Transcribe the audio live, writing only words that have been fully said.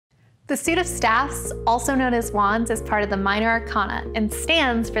The suit of staffs, also known as wands, is part of the minor arcana and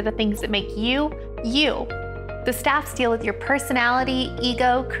stands for the things that make you, you. The staffs deal with your personality,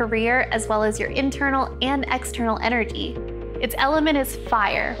 ego, career, as well as your internal and external energy. Its element is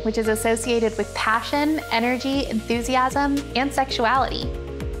fire, which is associated with passion, energy, enthusiasm, and sexuality.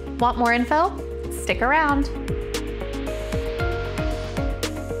 Want more info? Stick around.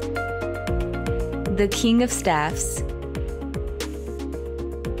 The King of Staffs.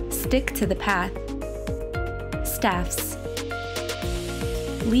 Stick to the path. Staffs.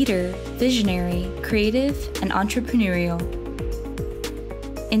 Leader, visionary, creative, and entrepreneurial.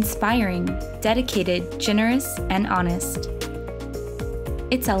 Inspiring, dedicated, generous, and honest.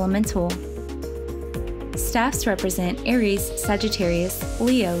 It's elemental. Staffs represent Aries, Sagittarius,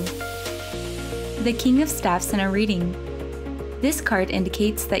 Leo. The King of Staffs in a reading. This card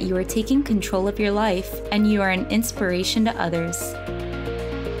indicates that you are taking control of your life and you are an inspiration to others.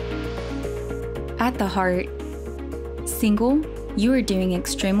 At the heart. Single, you are doing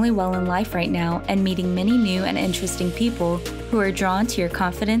extremely well in life right now and meeting many new and interesting people who are drawn to your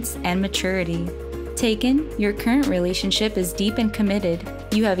confidence and maturity. Taken, your current relationship is deep and committed.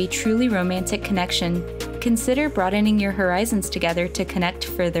 You have a truly romantic connection. Consider broadening your horizons together to connect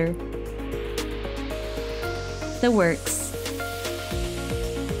further. The works.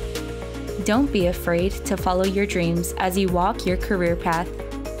 Don't be afraid to follow your dreams as you walk your career path.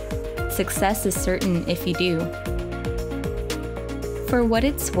 Success is certain if you do. For what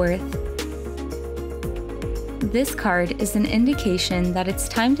it's worth, this card is an indication that it's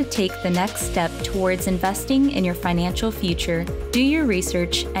time to take the next step towards investing in your financial future. Do your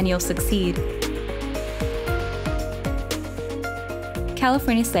research and you'll succeed.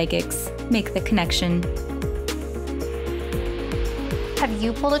 California Psychics, make the connection. Have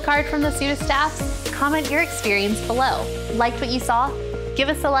you pulled a card from the suit of staffs? Comment your experience below. Liked what you saw? Give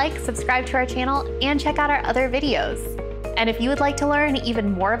us a like, subscribe to our channel, and check out our other videos. And if you would like to learn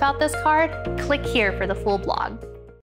even more about this card, click here for the full blog.